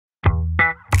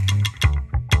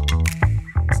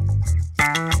So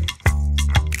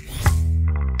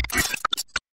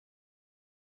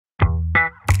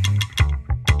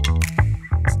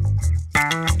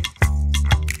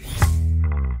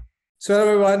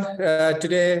everyone,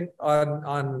 today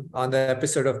on the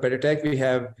episode of Better Tech, we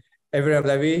have Aviram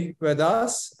Levi with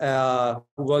us,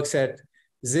 who works at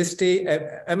Zesty.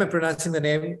 Am I pronouncing the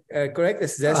name correct?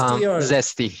 It's Zesty or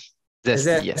Zesty?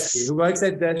 Zesty, yes. Who works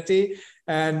at Zesty,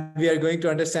 and we are going to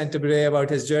understand today about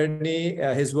his journey,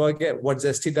 his work, what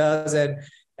Zesty does,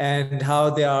 and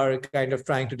how they are kind of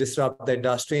trying to disrupt the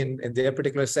industry in their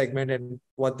particular segment, and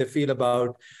what they feel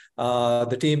about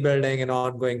the team building and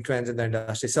ongoing trends in the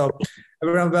industry. So,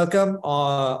 everyone, welcome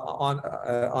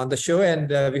on the show,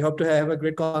 and we hope to have a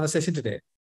great conversation today.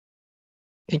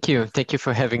 Thank you. Thank you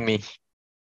for having me.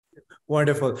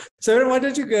 Wonderful. So, everyone, why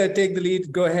don't you take the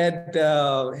lead? Go ahead,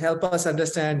 help us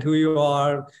understand who you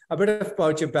are, a bit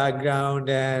about your background,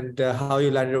 and how you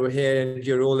landed over here and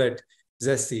your role at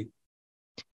Zesty.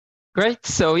 Great.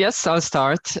 So yes, I'll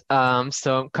start.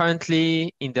 So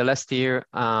currently in the last year,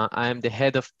 I am the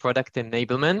head of Product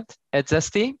Enablement at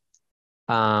Zesty.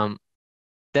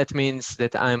 That means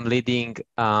that I'm leading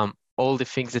all the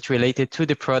things that related to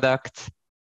the product,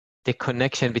 the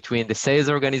connection between the sales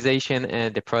organization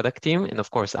and the product team, and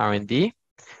of course R&D,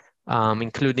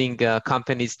 including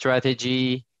company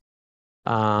strategy,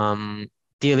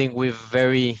 dealing with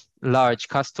very large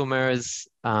customers.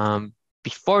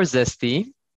 Before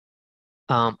Zesty,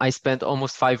 I spent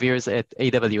almost 5 years at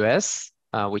AWS,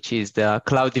 which is the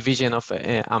cloud division of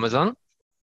Amazon.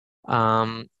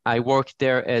 I worked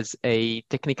there as a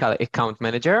technical account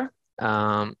manager,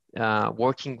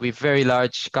 working with very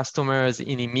large customers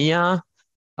in EMEA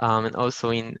and also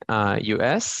in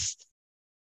US.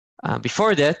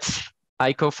 Before that,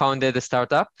 I co-founded a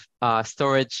startup,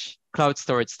 cloud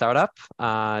storage startup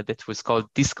that was called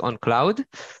Disk on Cloud.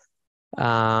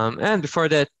 And before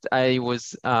that, I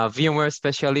was a VMware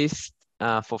specialist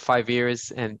for 5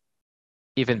 years, and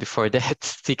even before that,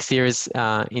 6 years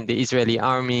in the Israeli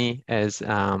army as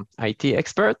IT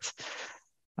expert.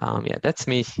 Yeah, that's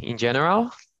me in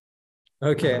general.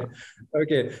 Okay.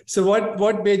 So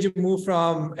what made you move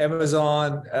from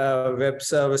Amazon Web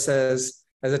Services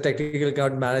as a technical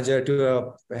account manager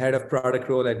to a head of product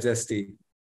role at Zesty?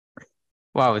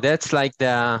 Wow, that's like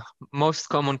the most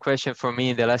common question for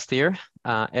me in the last year.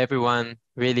 Everyone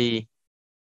really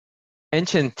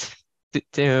anxious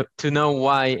to know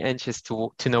why, anxious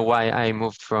to know why I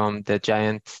moved from the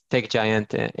tech giant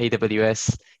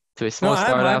AWS to a small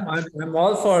startup. I'm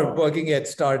all for working at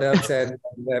startups and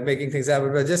making things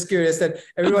happen, but just curious that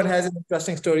everyone has an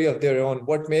interesting story of their own.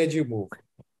 What made you move?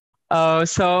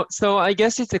 So I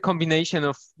guess it's a combination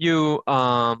of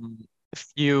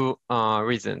few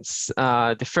reasons.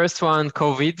 The first one,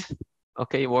 COVID.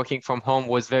 Okay, working from home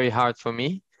was very hard for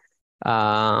me.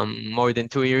 More than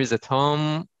 2 years at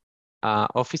home.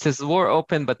 Offices were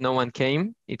open, but no one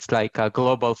came. It's like a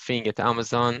global thing at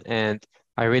Amazon, and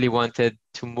I really wanted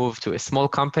to move to a small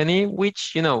company,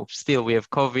 which, still we have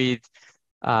COVID,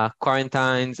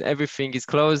 quarantines, everything is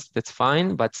closed, that's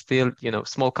fine, but still,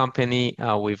 small company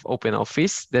with open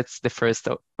office. That's the first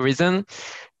reason.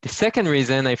 The second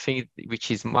reason, I think, which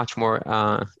is much more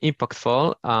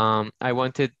impactful, I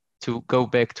wanted to go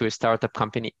back to a startup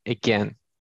company again.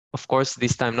 Of course,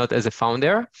 this time not as a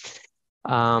founder.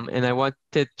 And I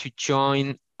wanted to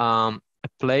join a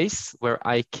place where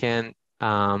I can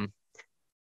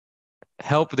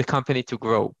help the company to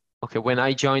grow. Okay, when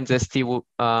I joined Zesty,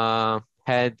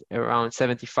 had around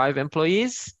 75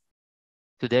 employees.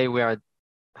 Today we are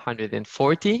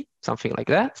 140, something like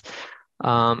that.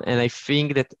 And I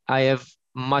think that I have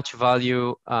much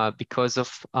value because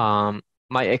of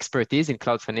my expertise in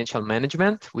cloud financial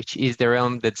management, which is the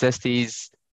realm that Zesty is,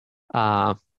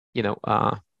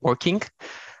 working.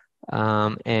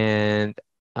 And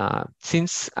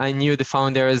since I knew the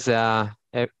founders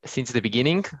since the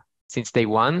beginning, since day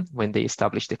one, when they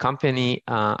established the company,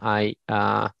 I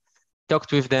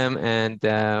talked with them and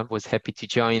was happy to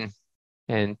join.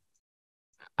 And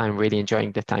I'm really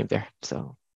enjoying the time there.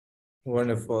 So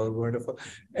wonderful.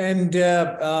 And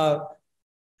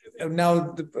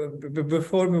now,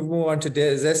 before we move on to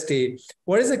Zesty,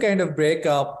 what is the kind of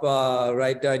breakup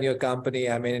right now in your company?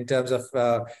 I mean, in terms of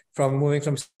from moving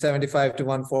from 75 to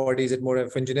 140, is it more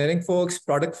of engineering folks,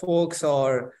 product folks,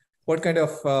 or what kind of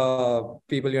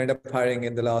people you end up hiring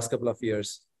in the last couple of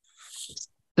years?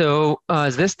 So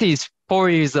Zesty is 4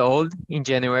 years old in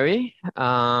January.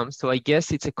 So I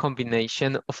guess it's a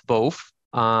combination of both.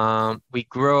 We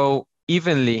grow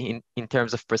evenly in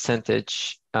terms of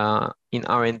percentage in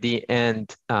R&D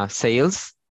and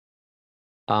sales.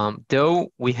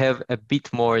 Though we have a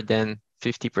bit more than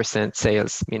 50%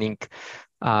 sales, meaning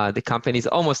the company is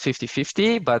almost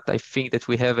 50-50, but I think that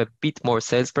we have a bit more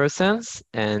salespersons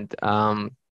and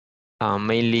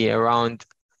mainly around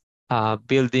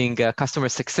building customer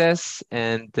success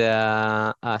and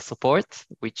support,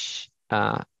 which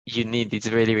you need, it's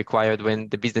really required when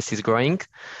the business is growing.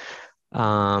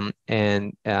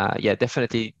 Yeah,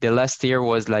 definitely the last year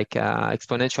was like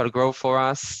exponential growth for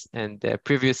us, and the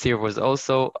previous year was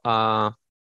also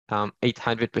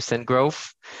 800%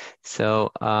 growth.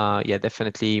 So yeah,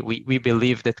 definitely we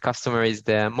believe that customer is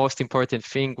the most important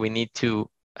thing. We need to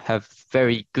have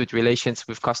very good relations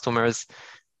with customers,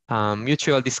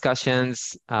 mutual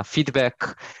discussions,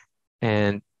 feedback,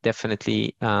 and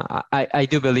definitely I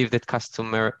do believe that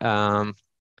customer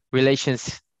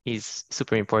relations is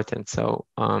super important. So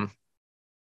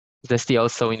Zesty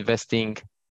also investing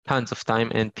tons of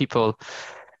time and people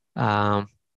that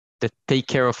take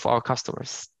care of our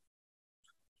customers.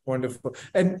 Wonderful.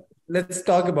 And let's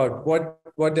talk about what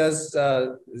does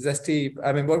Zesty,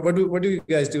 I mean, what do you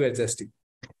guys do at Zesty?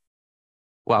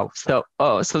 Wow. So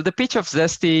the pitch of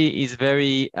Zesty is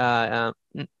very,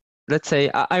 let's say,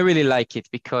 I really like it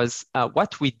because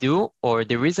what we do, or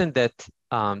the reason that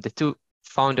the two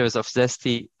founders of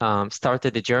Zesty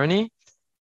started the journey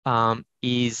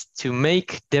is to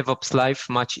make DevOps life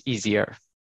much easier.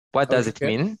 What does it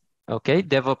mean? Okay,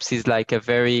 DevOps is like a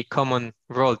very common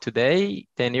role today.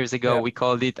 10 years ago, we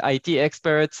called it IT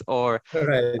experts or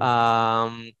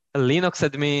Linux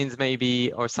admins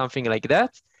maybe, or something like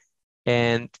that.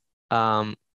 And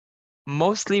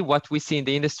mostly what we see in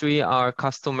the industry are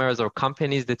customers or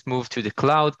companies that move to the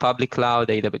cloud, public cloud,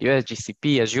 AWS,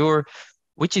 GCP, Azure,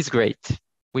 which is great.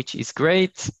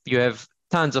 You have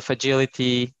tons of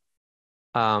agility.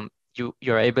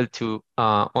 You're able to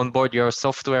onboard your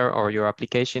software or your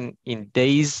application in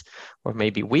days or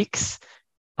maybe weeks,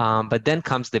 but then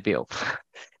comes the bill.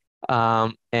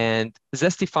 And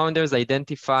Zesty founders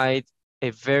identified a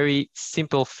very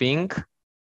simple thing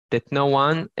that no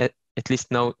one, at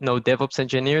least no DevOps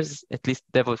engineers, at least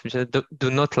DevOps engineers do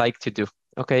not like to do,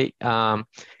 okay?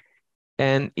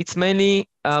 And it's mainly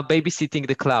babysitting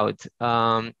the cloud.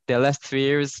 The last 3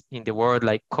 years in the world,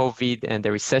 like COVID and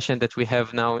the recession that we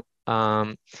have now,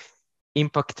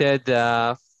 impacted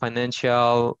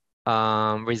financial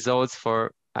results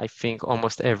for, I think,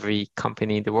 almost every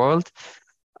company in the world.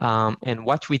 And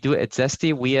what we do at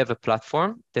Zesty, we have a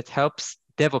platform that helps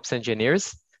DevOps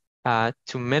engineers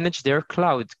to manage their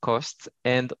cloud costs.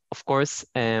 And of course,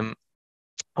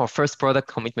 our first product,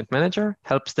 Commitment Manager,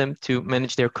 helps them to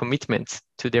manage their commitments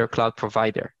to their cloud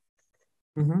provider.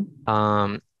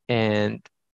 And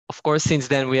of course, since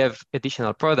then we have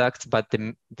additional products, but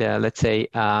the let's say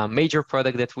major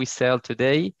product that we sell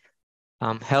today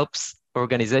helps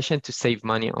organization to save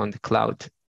money on the cloud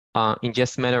in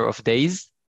just a matter of days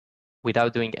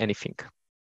without doing anything.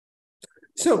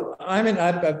 So, I mean,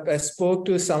 I spoke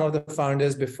to some of the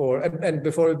founders before, and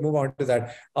before we move on to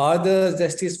that, are the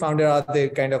Zesty's founder, are they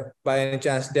kind of by any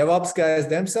chance DevOps guys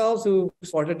themselves who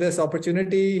spotted this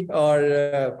opportunity,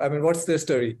 or I mean, what's their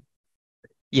story?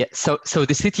 Yeah, so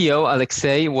the CTO,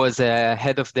 Alexei, was a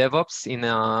head of DevOps in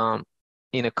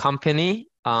a company.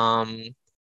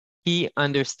 He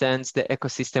understands the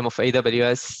ecosystem of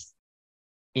AWS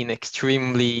in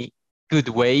extremely good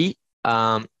way.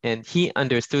 And he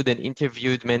understood and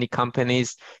interviewed many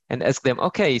companies and asked them,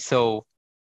 okay, so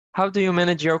how do you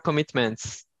manage your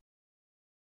commitments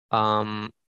to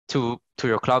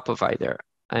your cloud provider?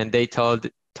 And they told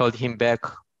him back,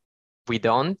 we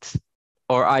don't,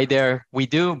 or either we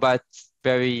do, but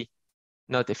very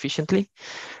not efficiently.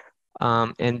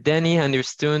 And then he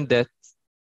understood that,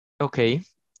 okay,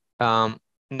 no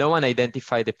one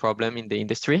identified the problem in the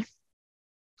industry.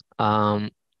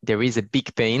 There is a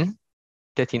big pain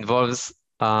that involves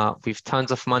with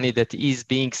tons of money that is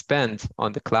being spent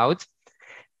on the cloud.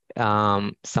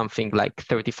 Something like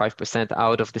 35%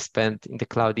 out of the spend in the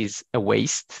cloud is a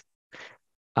waste.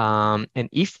 And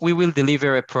if we will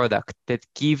deliver a product that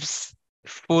gives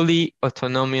fully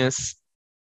automatic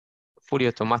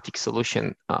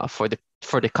solution for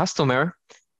the customer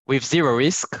with zero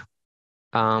risk,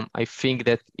 I think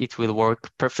that it will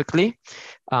work perfectly.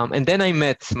 And then I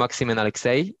met Maxim and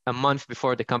Alexei a month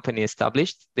before the company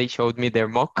established. They showed me their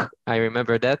mock. I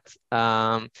remember that.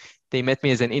 They met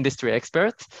me as an industry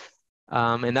expert.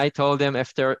 And I told them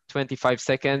after 25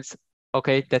 seconds,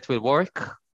 okay, that will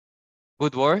work.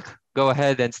 Good work. Go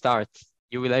ahead and start.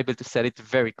 You will be able to sell it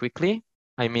very quickly.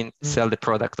 I mean, sell the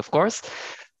product, of course.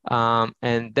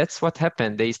 And that's what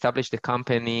happened. They established the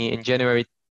company in January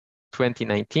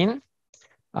 2019.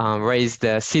 Raised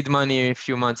the seed money a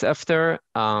few months after,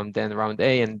 then round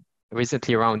A, and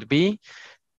recently round B.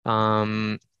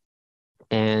 And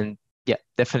yeah,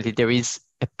 definitely there is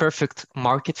a perfect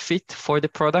market fit for the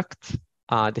product.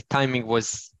 The timing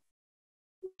was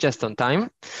just on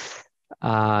time.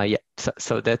 Yeah,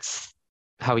 so that's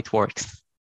how it works.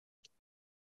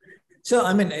 So,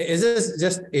 I mean, is this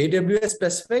just AWS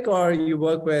specific, or you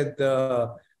work with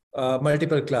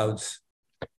multiple clouds?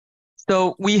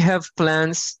 So we have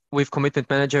plans with Commitment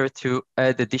Manager to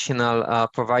add additional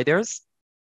providers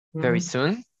very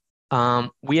soon.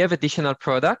 We have additional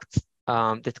product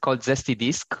that's called Zesty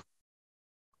Disk.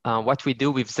 What we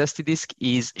do with Zesty Disk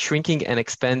is shrinking and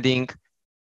expanding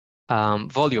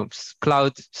volumes,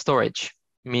 cloud storage,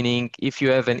 meaning if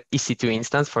you have an EC2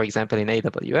 instance, for example, in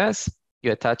AWS,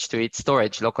 you attach to it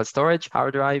storage, local storage,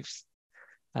 hard drives,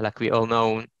 like we all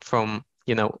know from,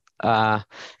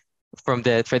 from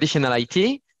the traditional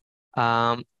IT.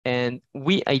 And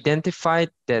we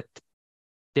identified that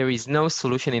there is no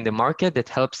solution in the market that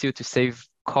helps you to save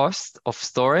cost of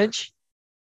storage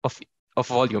of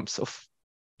volumes, of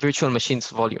virtual machines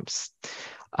volumes.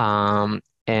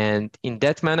 And in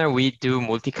that manner, we do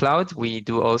multi-cloud. We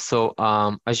do also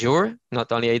Azure,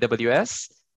 not only AWS.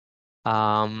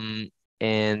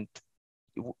 And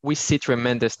we see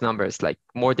tremendous numbers, like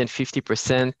more than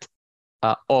 50%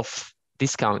 off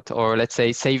discount, or let's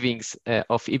say savings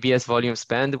of EBS volume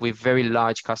spend with very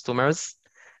large customers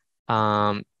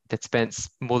that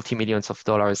spends multi-millions of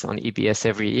dollars on EBS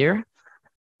every year.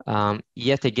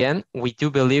 Yet again, we do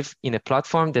believe in a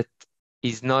platform that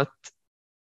is not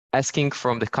asking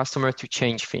from the customer to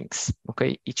change things,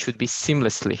 okay? It should be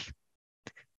seamlessly.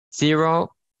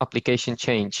 Zero application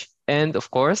change. And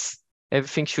of course,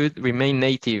 everything should remain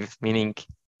native, meaning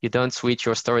you don't switch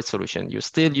your storage solution. You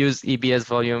still use EBS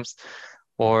volumes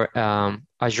or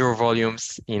Azure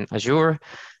volumes in Azure,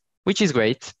 which is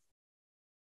great.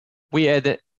 We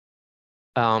add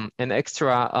an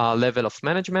extra level of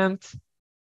management.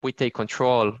 We take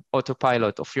control,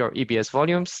 autopilot of your EBS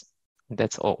volumes.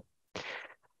 That's all.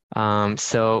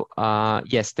 So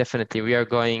yes, definitely, we are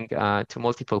going to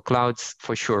multiple clouds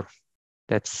for sure.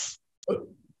 That's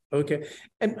okay.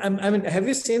 And I mean, have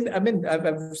you seen? I mean,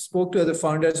 I've spoke to other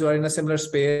founders who are in a similar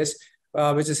space,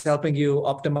 which is helping you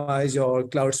optimize your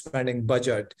cloud spending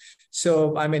budget.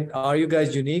 So, I mean, are you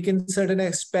guys unique in certain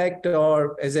aspect,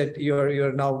 or is it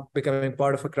you're now becoming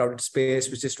part of a crowded space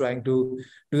which is trying to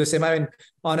do the same? I mean,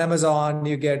 on Amazon,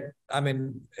 you get, I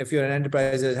mean, if you're an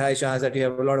enterprise, there's a high chance that you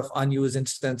have a lot of unused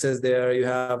instances there. You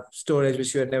have storage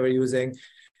which you're never using.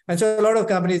 And so a lot of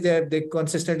companies, they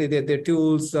consistently, their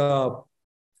tools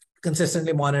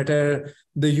consistently monitor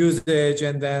the usage,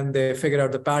 and then they figure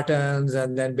out the patterns,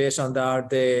 and then based on that,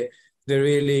 they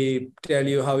really tell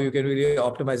you how you can really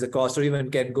optimize the cost, or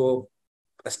even can go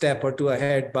a step or two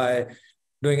ahead by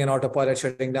doing an autopilot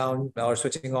shutting down or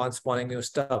switching on, spawning new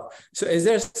stuff. So is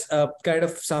there kind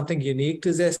of something unique to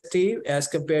Zesty as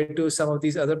compared to some of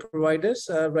these other providers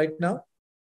right now?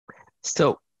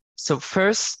 So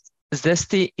first,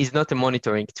 Zesty is not a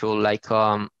monitoring tool. Like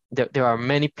there are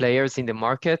many players in the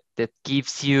market that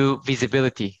gives you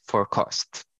visibility for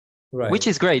cost, right, which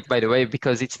is great, by the way,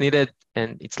 because it's needed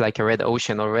and it's like a red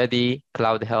ocean already.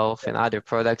 Cloud Health and other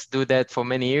products do that for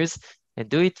many years and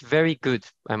do it very good,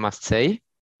 I must say.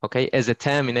 Okay, as a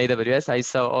TAM in AWS, I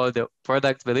saw all the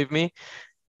products, believe me,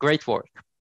 great work.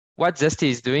 What Zesty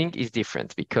is doing is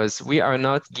different because we are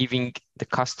not giving the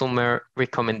customer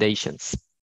recommendations.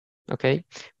 Okay,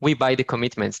 we buy the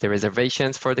commitments, the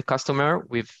reservations for the customer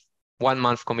with 1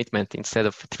 month commitment instead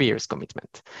of 3 years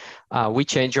commitment. We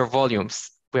change your volumes.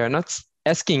 We are not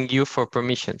asking you for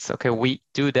permissions. Okay, we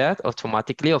do that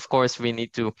automatically. Of course, we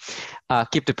need to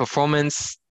keep the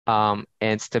performance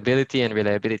and stability and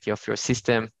reliability of your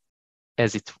system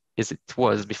as it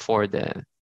was before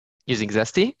using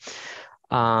Zesty.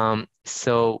 I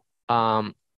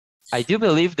do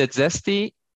believe that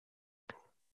Zesty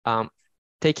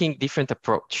taking different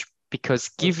approach, because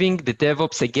giving the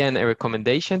DevOps again a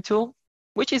recommendation tool,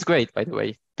 which is great, by the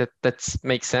way, that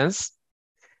makes sense.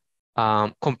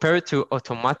 Compared to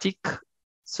automatic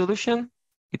solution,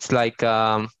 it's like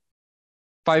 5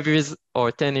 years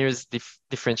or 10 years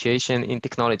differentiation in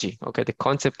technology. Okay, the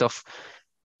concept of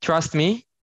trust me,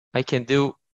 I can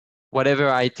do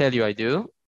whatever I tell you I do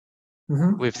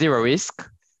with zero risk.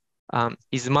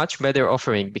 Is much better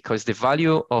offering, because the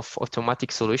value of automatic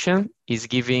solution is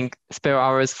giving spare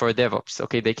hours for DevOps.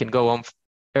 Okay, they can go on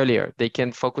earlier. They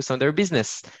can focus on their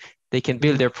business. They can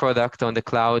build their product on the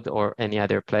cloud or any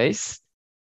other place.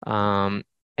 We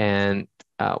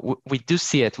do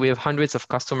see it. We have hundreds of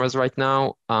customers right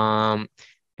now, and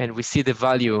we see the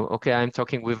value. Okay, I'm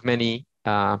talking with many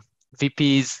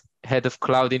VPs, head of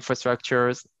cloud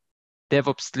infrastructures,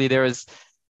 DevOps leaders,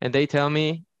 and they tell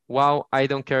me, wow, I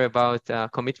don't care about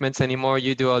commitments anymore.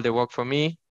 You do all the work for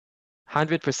me.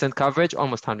 100% coverage,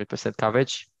 almost 100%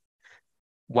 coverage.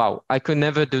 Wow, I could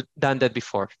never done that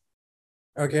before.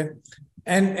 Okay.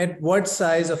 And at what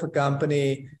size of a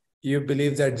company you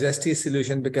believe that Zesty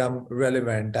solution become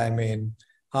relevant? I mean,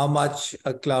 how much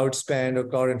a cloud spend or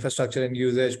cloud infrastructure and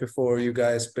usage before you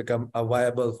guys become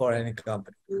viable for any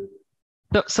company?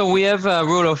 So we have a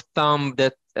rule of thumb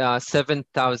that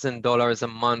 $7,000 a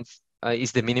month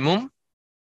is the minimum.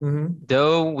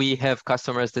 Though we have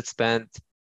customers that spend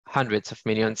hundreds of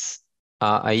millions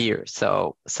a year.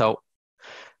 So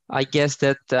I guess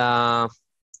that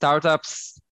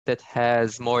startups that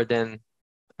has more than,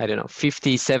 I don't know,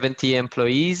 50, 70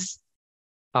 employees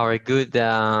are a good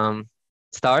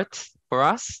start for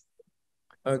us.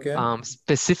 Okay.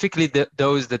 Specifically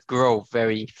those that grow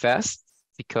very fast,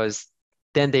 because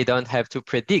then they don't have to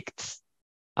predict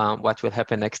what will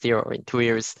happen next year or in 2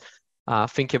 years.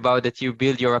 Think about that you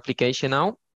build your application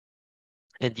now,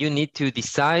 and you need to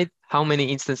decide how many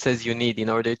instances you need in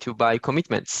order to buy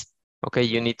commitments. Okay,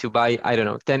 you need to buy, I don't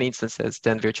know, 10 instances,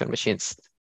 10 virtual machines.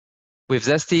 With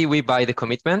Zesty, we buy the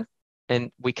commitment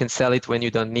and we can sell it when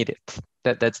you don't need it.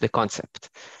 That's the concept.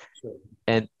 Sure.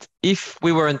 And if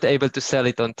we weren't able to sell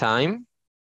it on time,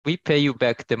 we pay you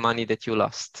back the money that you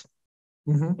lost,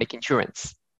 like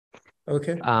insurance.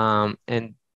 Okay.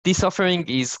 And this offering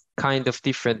is kind of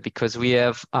different because we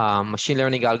have a machine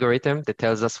learning algorithm that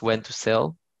tells us when to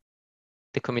sell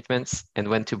the commitments and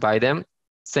when to buy them.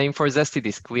 Same for Zesty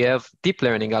Disk. We have deep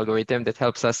learning algorithm that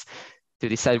helps us to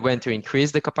decide when to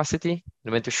increase the capacity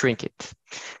and when to shrink it.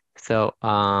 So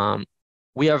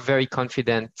we are very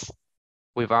confident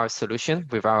with our solution,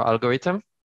 with our algorithm.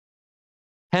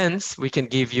 Hence, we can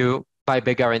give you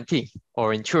buyback guarantee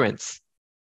or insurance.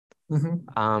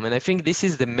 And I think this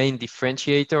is the main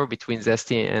differentiator between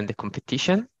Zesty and the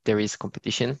competition. There is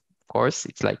competition, of course.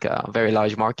 It's like a very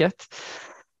large market.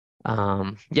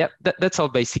 Yeah, that's all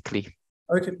basically.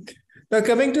 Okay. Now,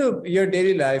 coming to your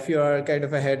daily life, you are kind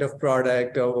of a head of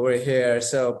product over here.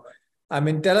 So, I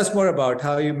mean, tell us more about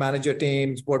how you manage your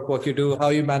teams, what work you do, how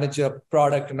you manage your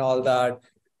product and all that.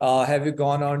 Have you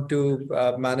gone on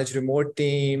to manage remote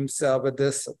teams with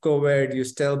this COVID? You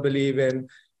still believe in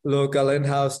local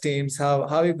in-house teams?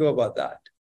 How you go about that?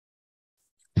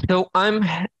 So I'm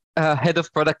head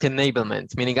of product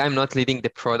enablement, meaning I'm not leading the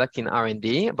product in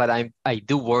R&D, but I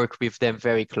do work with them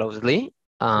very closely.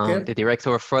 Okay. The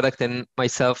director of product and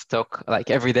myself talk like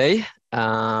every day.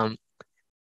 And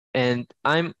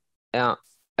I'm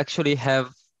actually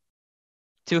have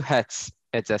two hats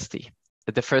at Zesty.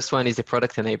 The first one is the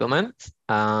product enablement,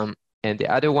 and the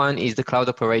other one is the cloud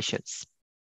operations.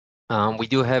 We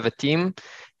do have a team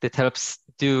that helps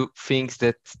do things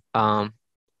that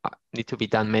need to be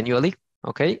done manually.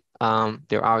 Okay,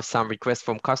 there are some requests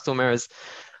from customers.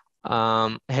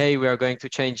 Hey, we are going to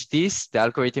change this. The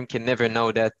algorithm can never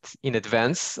know that in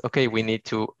advance. Okay, we need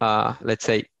to, let's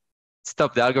say,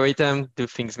 stop the algorithm, do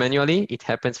things manually. It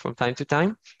happens from time to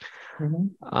time.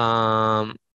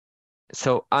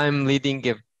 So I'm leading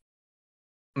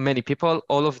many people.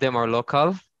 All of them are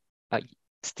local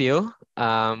still.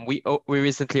 We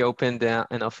recently opened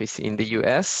an office in the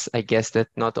US. I guess that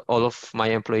not all of my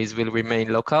employees will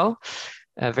remain local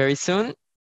very soon.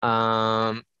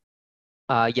 Yeah,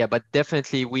 but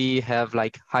definitely we have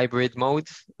like hybrid mode,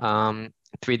 3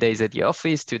 days at the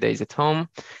office, 2 days at home.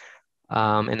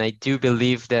 And I do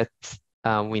believe that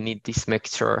we need this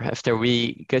mixture after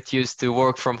we get used to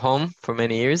work from home for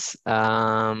many years.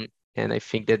 And I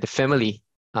think that the family,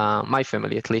 my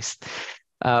family at least,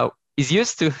 is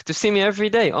used to see me every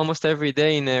day, almost every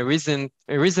day in a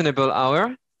reasonable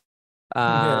hour.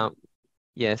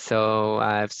 Yeah, so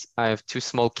I have two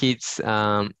small kids,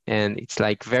 and it's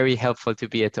like very helpful to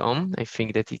be at home. I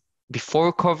think that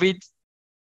before COVID,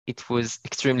 it was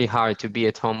extremely hard to be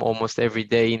at home almost every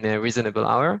day in a reasonable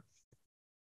hour.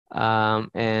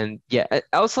 And yeah,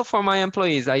 also for my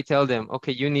employees, I tell them,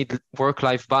 okay, you need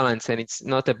work-life balance, and it's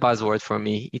not a buzzword for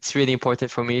me. It's really important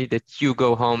for me that you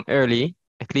go home early,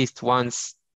 at least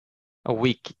once a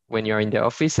week when you're in the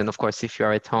office. And of course, if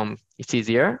you're at home, it's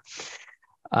easier.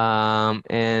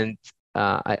 And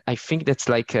I think that's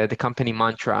like the company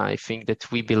mantra. I think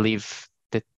that we believe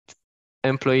that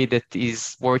employee that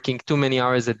is working too many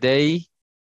hours a day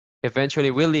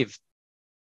eventually will leave.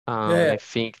 And I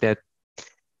think that,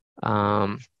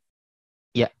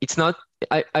 yeah, it's not,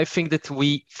 I think that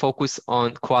we focus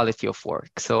on quality of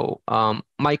work. So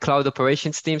my cloud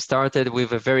operations team started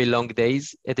with a very long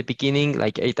days at the beginning,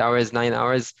 like 8 hours, 9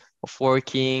 hours of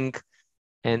working.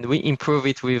 And we improve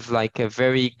it with like a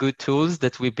very good tools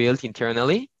that we built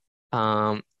internally.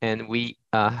 and we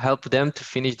help them to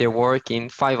finish their work in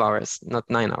 5 hours, not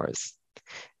 9 hours.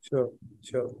 Sure,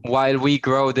 sure. While we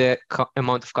grow the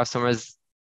amount of customers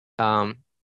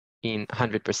in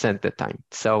 100% the time.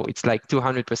 So it's like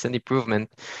 200%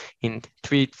 improvement in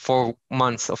 3-4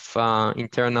 months of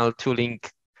internal tooling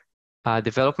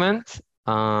development,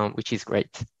 which is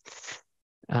great.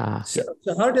 So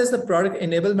how does the product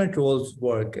enablement roles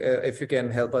work? If you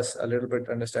can help us a little bit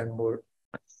understand more.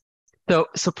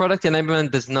 So product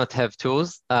enablement does not have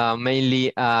tools,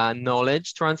 mainly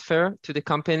knowledge transfer to the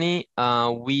company.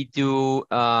 We do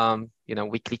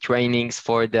weekly trainings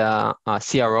for the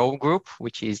CRO group,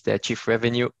 which is the Chief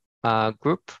Revenue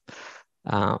group,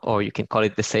 or you can call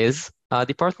it the sales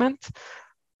department.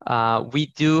 I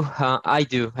do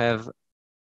have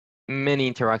many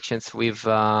interactions with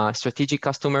strategic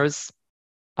customers,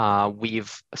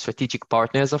 with strategic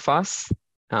partners of us.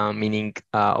 Meaning,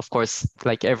 of course,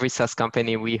 like every SaaS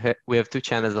company, we have 2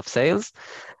 channels of sales.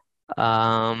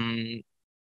 I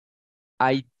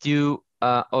do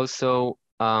also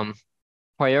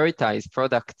prioritize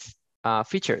product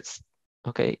features,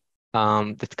 okay,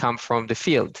 that come from the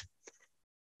field,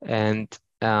 and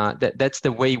that's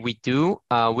the way we do.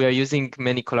 We are using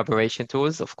many collaboration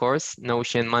tools, of course.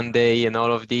 Notion, Monday, and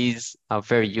all of these are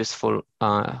very useful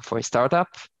for a startup.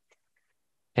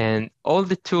 And all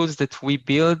the tools that we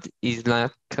build is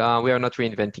like we are not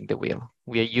reinventing the wheel.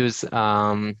 We use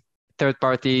third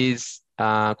parties,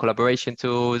 collaboration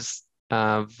tools.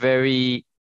 I'm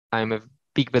a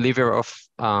big believer of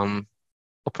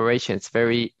operations,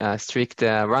 very strict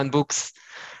run books.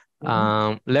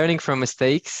 Learning from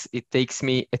mistakes. It takes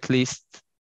me at least,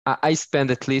 I spend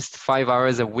at least 5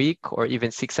 hours a week or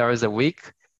even 6 hours a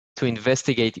week to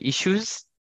investigate issues,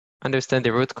 understand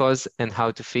the root cause, and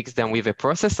how to fix them with a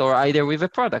process or either with a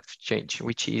product change,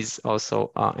 which is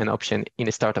also an option in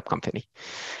a startup company.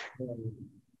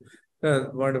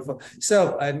 Wonderful.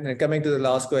 So, and coming to the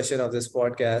last question of this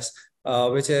podcast,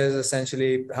 which is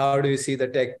essentially, how do you see the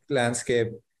tech landscape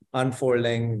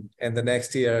unfolding in the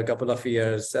next year, a couple of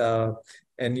years, and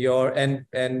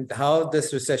how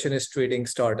this recession is treating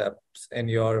startups, in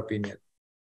your opinion?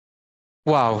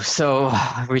 Wow, so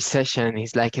recession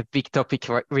is like a big topic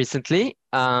recently.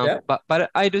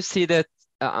 But I do see that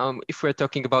if we're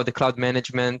talking about the cloud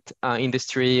management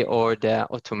industry or the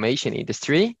automation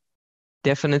industry,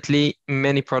 definitely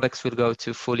many products will go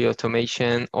to fully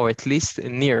automation or at least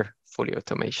near fully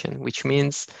automation, which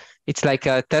means it's like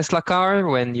a Tesla car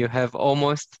when you have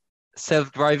almost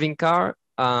self-driving car.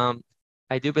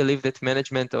 I do believe that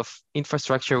management of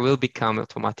infrastructure will become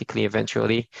automatically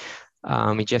eventually.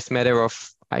 It's just a matter of,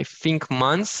 I think,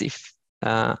 months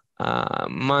or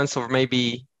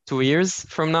maybe 2 years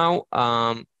from now,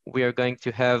 we are going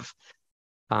to have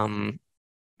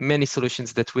many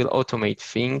solutions that will automate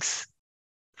things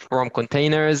from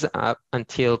containers up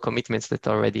until commitments that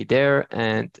are already there,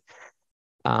 and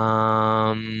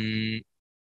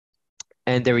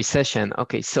the recession.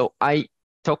 Okay, so I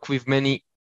talked with many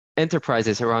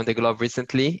enterprises around the globe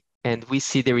recently, and we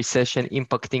see the recession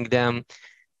impacting them.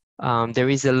 There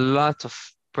is a lot of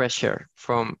pressure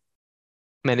from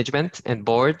management and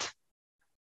board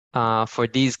for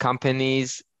these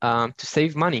companies to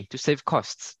save money, to save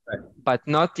costs, right, but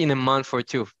not in a month or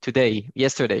two,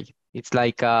 yesterday. It's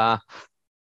like,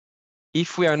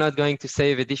 if we are not going to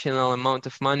save additional amount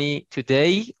of money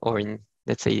today, or in,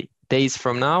 let's say, days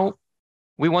from now,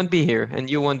 we won't be here and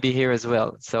you won't be here as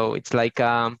well. So it's like,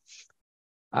 I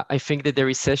think that the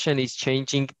recession is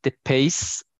changing the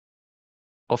pace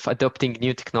of adopting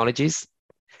new technologies.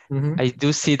 I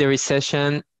do see the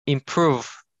recession improve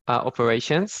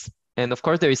operations. And of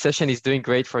course, the recession is doing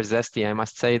great for Zesty, I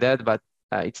must say that, but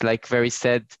it's like very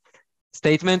sad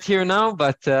statement here now,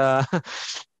 but You're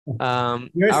our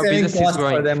saving business is costs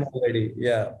growing. for them already.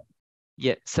 Yeah.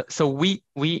 Yeah. So we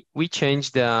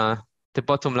changed the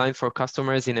bottom line for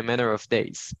customers in a matter of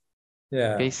days.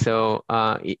 Yeah. Okay. So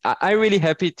I'm really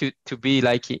happy to be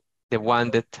like the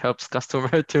one that helps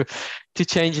customer to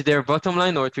change their bottom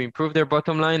line or to improve their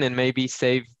bottom line and maybe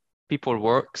save people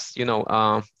works.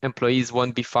 Employees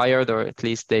won't be fired, or at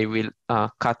least they will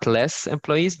cut less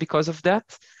employees because of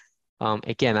that.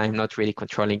 Again, I'm not really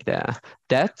controlling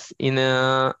that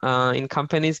in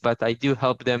companies, but I do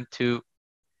help them to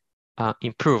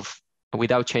improve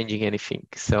without changing anything.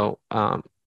 So I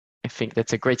think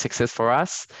that's a great success for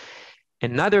us.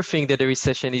 Another thing that the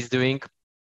recession is doing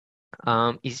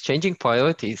is changing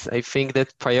priorities. I think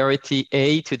that priority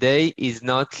A today is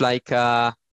not like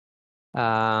it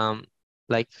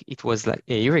was like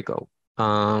a year ago.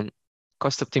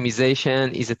 Cost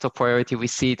optimization is a top priority. We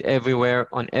see it everywhere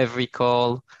on every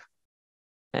call.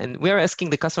 And we are asking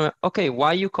the customer, okay,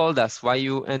 why you called us? Why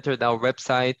you entered our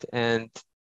website and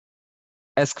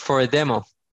ask for a demo?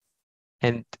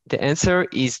 And the answer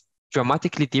is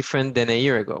dramatically different than a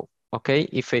year ago. Okay,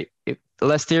 if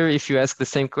last year, if you ask the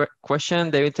same question,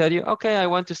 they will tell you, okay, I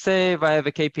want to save, I have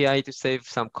a KPI to save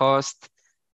some cost.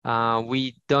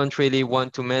 We don't really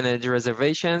want to manage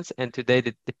reservations. And today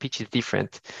the pitch is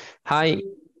different. Hi,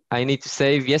 I need to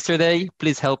save yesterday.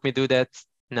 Please help me do that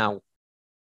now.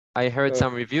 I heard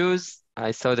some reviews.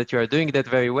 I saw that you are doing that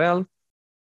very well.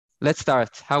 Let's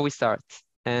start. How we start.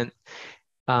 And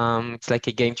it's like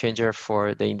a game changer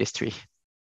for the industry.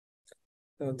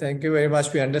 So thank you very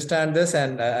much. We understand this,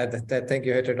 and I think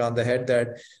you hit it on the head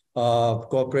that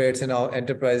corporates and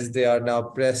enterprises, they are now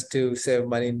pressed to save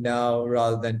money now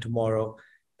rather than tomorrow,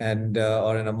 and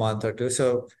or in a month or two.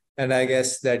 So, and I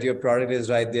guess that your product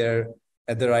is right there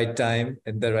at the right time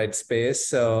in the right space.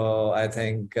 So I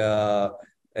think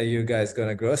you guys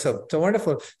gonna grow. So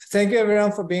wonderful. Thank you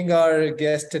everyone for being our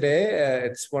guest today.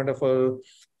 It's wonderful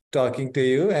talking to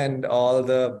you, and all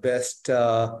the best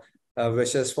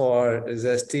wishes for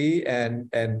Zesty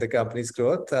and the company's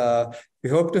growth. We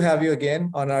hope to have you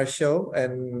again on our show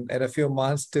in a few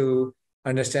months to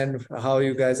understand how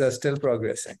you guys are still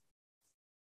progressing.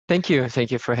 Thank you.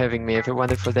 Thank you for having me. Have a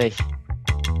wonderful day.